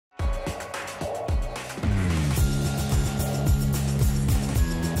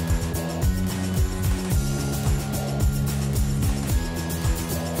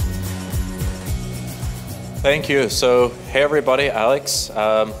Thank you. So, hey everybody, Alex.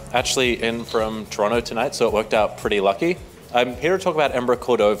 Actually in from Toronto tonight, so it worked out pretty lucky. I'm here to talk about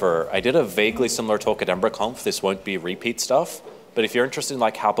Ember-Cordova. I did a vaguely similar talk at EmberConf. This won't be repeat stuff, but if you're interested in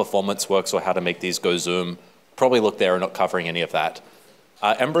like how performance works or how to make these go zoom, probably look there. We're not covering any of that.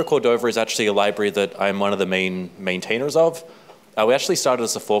 Ember-Cordova is actually a library that I'm one of the main maintainers of. We actually started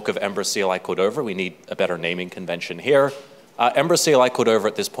as a fork of Ember-CLI-Cordova. We need a better naming convention here. Ember-CLI-Cordova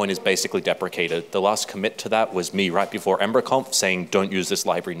at this point is basically deprecated. The last commit to that was me right before EmberConf saying, don't use this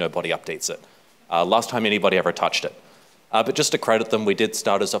library, nobody updates it. Last time anybody ever touched it. But just to credit them, we did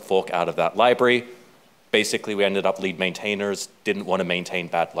start as a fork out of that library. Basically, we ended up lead maintainers, didn't want to maintain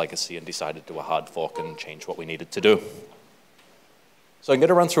bad legacy, and decided to do a hard fork and change what we needed to do. So I'm going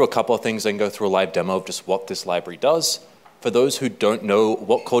to run through a couple of things and go through a live demo of just what this library does. For those who don't know,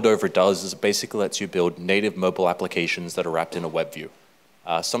 what Cordova does is it basically lets you build native mobile applications that are wrapped in a web view.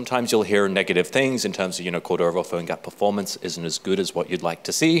 Sometimes you'll hear negative things in terms of, Cordova PhoneGap performance isn't as good as what you'd like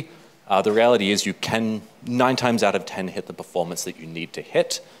to see. The reality is you can, 9 times out of 10, hit the performance that you need to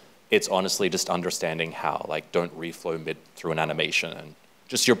hit. It's honestly just understanding how, like don't reflow mid through an animation, and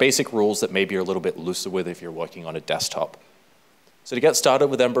just your basic rules that maybe you're a little bit looser with if you're working on a desktop. So to get started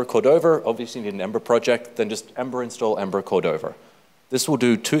with Ember-Cordova, obviously you need an Ember project, then just Ember install Ember-Cordova. This will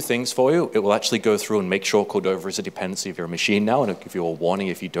do 2 things for you. It will actually go through and make sure Cordova is a dependency of your machine now, and it'll give you a warning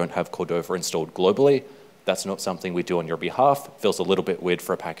if you don't have Cordova installed globally. That's not something we do on your behalf. It feels a little bit weird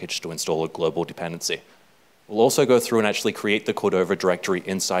for a package to install a global dependency. We'll also go through and actually create the Cordova directory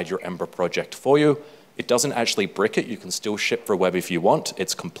inside your Ember project for you. It doesn't actually brick it. You can still ship for web if you want.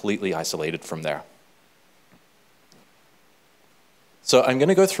 It's completely isolated from there. So I'm going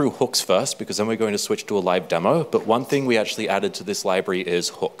to go through hooks first, because then we're going to switch to a live demo. But one thing we actually added to this library is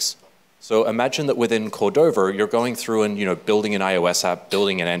hooks. So imagine that within Cordova, you're going through and building an iOS app,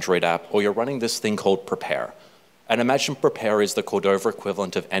 building an Android app, or you're running this thing called prepare. And imagine prepare is the Cordova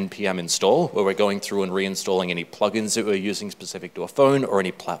equivalent of npm install, where we're going through and reinstalling any plugins that we're using specific to a phone or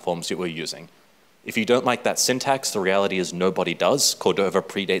any platforms that we're using. If you don't like that syntax, the reality is nobody does. Cordova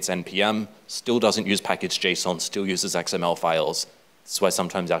predates npm, still doesn't use package.json, still uses XML files. That's why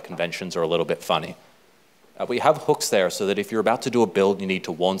sometimes our conventions are a little bit funny. We have hooks there so that if you're about to do a build, you need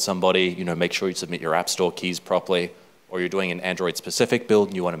to warn somebody, make sure you submit your App Store keys properly, or you're doing an Android-specific build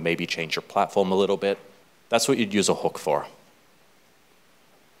and you want to maybe change your platform a little bit. That's what you'd use a hook for.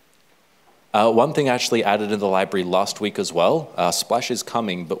 One thing actually added in the library last week as well, Splash is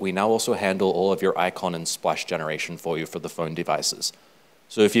coming, but we now also handle all of your icon and splash generation for you for the phone devices.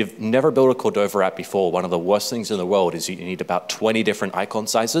 So if you've never built a Cordova app before, one of the worst things in the world is you need about 20 different icon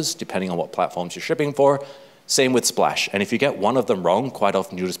sizes, depending on what platforms you're shipping for. Same with Splash. And if you get one of them wrong, quite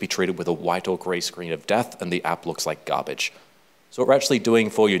often you'll just be treated with a white or gray screen of death, and the app looks like garbage. So what we're actually doing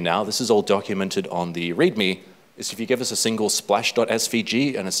for you now, this is all documented on the README, is if you give us a single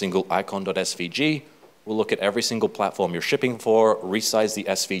splash.svg and a single icon.svg, we'll look at every single platform you're shipping for, resize the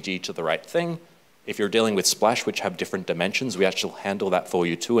SVG to the right thing. If you're dealing with Splash, which have different dimensions, we actually handle that for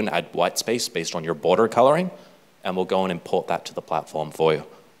you too and add white space based on your border coloring, and we'll go and import that to the platform for you.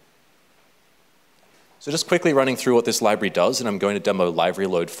 So just quickly running through what this library does, and I'm going to demo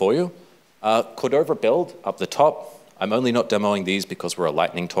LiveReload for you. Cordova build up the top. I'm only not demoing these because we're a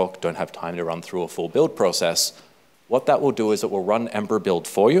lightning talk, don't have time to run through a full build process. What that will do is it will run Ember build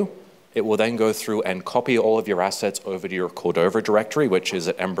for you. It will then go through and copy all of your assets over to your Cordova directory, which is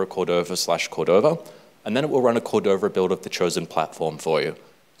at Ember-Cordova/Cordova, and then it will run a Cordova build of the chosen platform for you.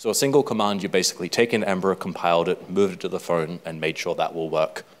 So a single command, you basically take in Ember, compiled it, moved it to the phone, and made sure that will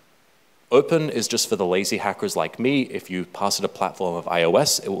work. Open is just for the lazy hackers like me. If you pass it a platform of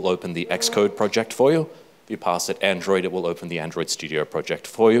iOS, it will open the Xcode project for you. If you pass it Android, it will open the Android Studio project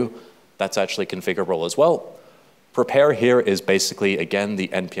for you. That's actually configurable as well. Prepare here is basically, again, the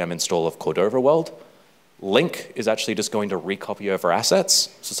npm install of Cordova world. Link is actually just going to recopy over assets.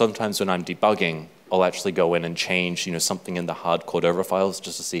 So sometimes when I'm debugging, I'll actually go in and change something in the hard Cordova files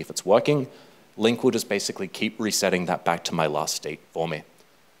just to see if it's working. Link will just basically keep resetting that back to my last state for me.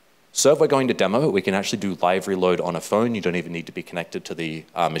 So if we're going to demo, we can actually do LiveReload on a phone. You don't even need to be connected to the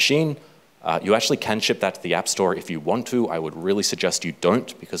machine. You actually can ship that to the App Store if you want to. I would really suggest you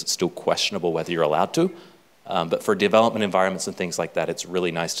don't, because it's still questionable whether you're allowed to. But for development environments and things like that, it's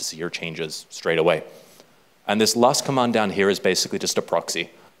really nice to see your changes straight away. And this last command down here is basically just a proxy.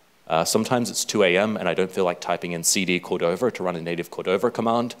 Sometimes it's 2 a.m. and I don't feel like typing in cd Cordova to run a native Cordova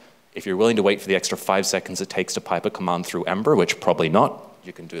command. If you're willing to wait for the extra 5 seconds it takes to pipe a command through Ember, which probably not,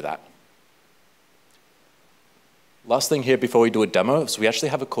 you can do that. Last thing here before we do a demo, so we actually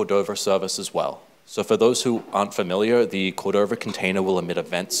have a Cordova service as well. So for those who aren't familiar, the Cordova container will emit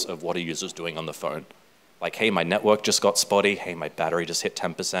events of what a user's doing on the phone. Like, hey, my network just got spotty. Hey, my battery just hit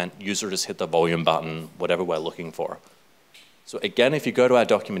 10%. User just hit the volume button, whatever we're looking for. So again, if you go to our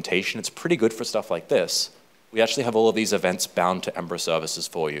documentation, it's pretty good for stuff like this. We actually have all of these events bound to Ember services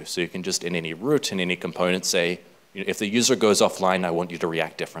for you. So you can just, in any route, in any component, say, if the user goes offline, I want you to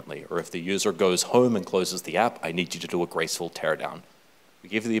react differently. Or if the user goes home and closes the app, I need you to do a graceful teardown. We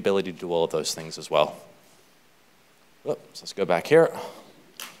give you the ability to do all of those things as well. Oops, let's go back here.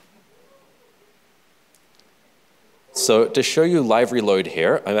 So to show you LiveReload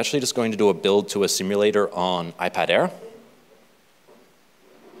here, I'm actually just going to do a build to a simulator on iPad Air.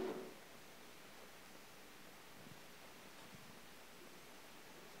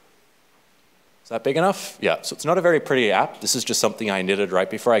 Is that big enough? Yeah, so it's not a very pretty app. This is just something I knitted right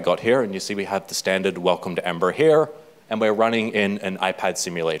before I got here, and you see we have the standard welcome to Ember here, and we're running in an iPad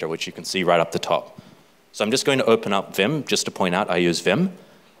simulator, which you can see right up the top. So I'm just going to open up Vim, just to point out I use Vim.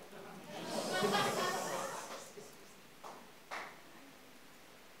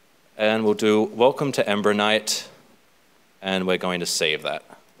 And we'll do welcome to Ember Night, and we're going to save that,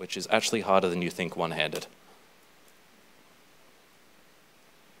 which is actually harder than you think one-handed.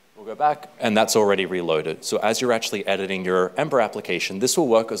 We'll go back, and that's already reloaded. So as you're actually editing your Ember application, this will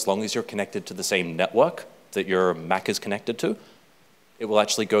work as long as you're connected to the same network that your Mac is connected to. It will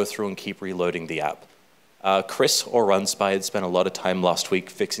actually go through and keep reloading the app. Chris or Runspy had spent a lot of time last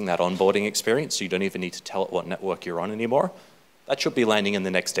week fixing that onboarding experience, so you don't even need to tell it what network you're on anymore. That should be landing in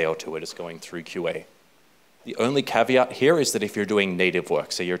the next day or two. It is going through QA. The only caveat here is that if you're doing native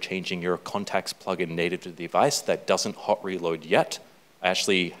work, say you're changing your contacts plugin native to the device, that doesn't hot reload yet. I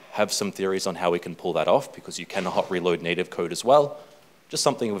actually have some theories on how we can pull that off, because you can hot reload native code as well. Just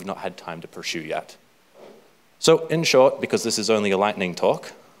something we've not had time to pursue yet. So in short, because this is only a lightning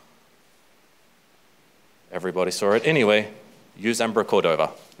talk, everybody saw it anyway, use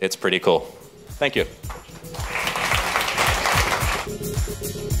Ember-Cordova. It's pretty cool. Thank you.